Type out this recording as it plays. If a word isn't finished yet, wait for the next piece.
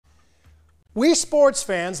We sports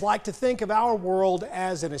fans like to think of our world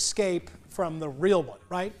as an escape from the real one,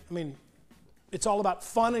 right? I mean, it's all about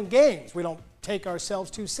fun and games. We don't take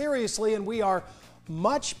ourselves too seriously, and we are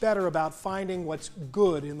much better about finding what's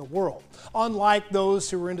good in the world. Unlike those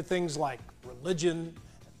who are into things like religion,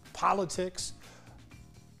 politics.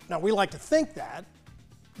 Now, we like to think that,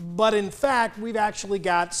 but in fact, we've actually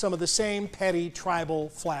got some of the same petty tribal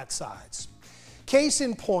flat sides. Case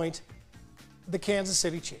in point, the Kansas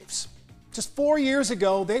City Chiefs. Just 4 years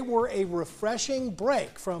ago, they were a refreshing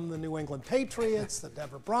break from the New England Patriots, the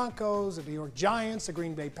Denver Broncos, the New York Giants, the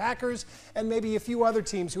Green Bay Packers, and maybe a few other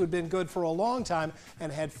teams who had been good for a long time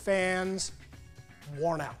and had fans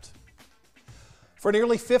worn out. For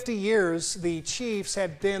nearly 50 years, the Chiefs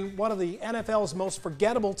had been one of the NFL's most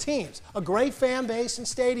forgettable teams. A great fan base and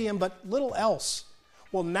stadium, but little else.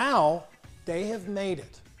 Well, now they have made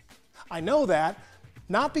it. I know that,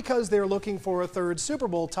 not because they're looking for a third Super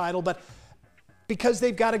Bowl title, but because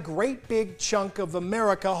they've got a great big chunk of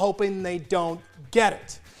America hoping they don't get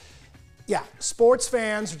it. Yeah, sports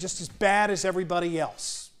fans are just as bad as everybody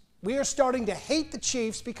else. We are starting to hate the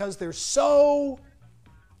Chiefs because they're so,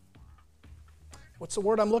 what's the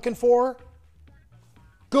word I'm looking for?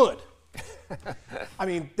 Good. I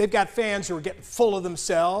mean, they've got fans who are getting full of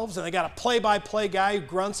themselves, and they got a play-by-play guy who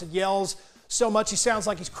grunts and yells so much he sounds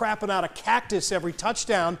like he's crapping out a cactus every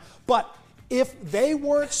touchdown. But if they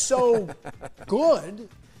weren't so good,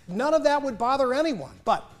 none of that would bother anyone.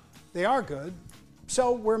 But they are good,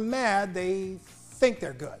 so we're mad they think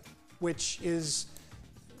they're good, which is,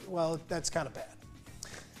 well, that's kind of bad.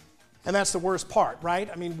 And that's the worst part, right?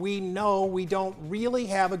 I mean, we know we don't really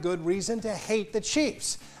have a good reason to hate the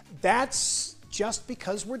Chiefs. That's just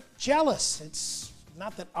because we're jealous. It's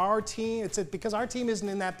not that our team, it's because our team isn't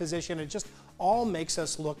in that position. It just all makes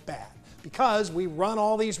us look bad because we run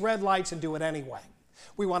all these red lights and do it anyway.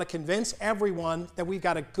 We want to convince everyone that we've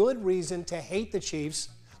got a good reason to hate the Chiefs,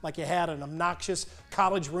 like you had an obnoxious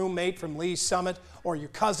college roommate from Lee's Summit, or your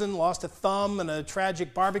cousin lost a thumb in a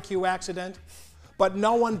tragic barbecue accident. But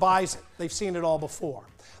no one buys it. They've seen it all before.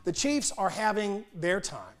 The Chiefs are having their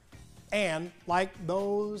time. And like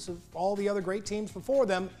those of all the other great teams before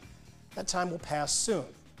them, that time will pass soon.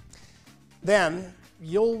 Then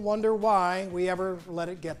you'll wonder why we ever let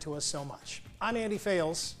it get to us so much. I'm Andy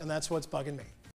Fales, and that's what's bugging me.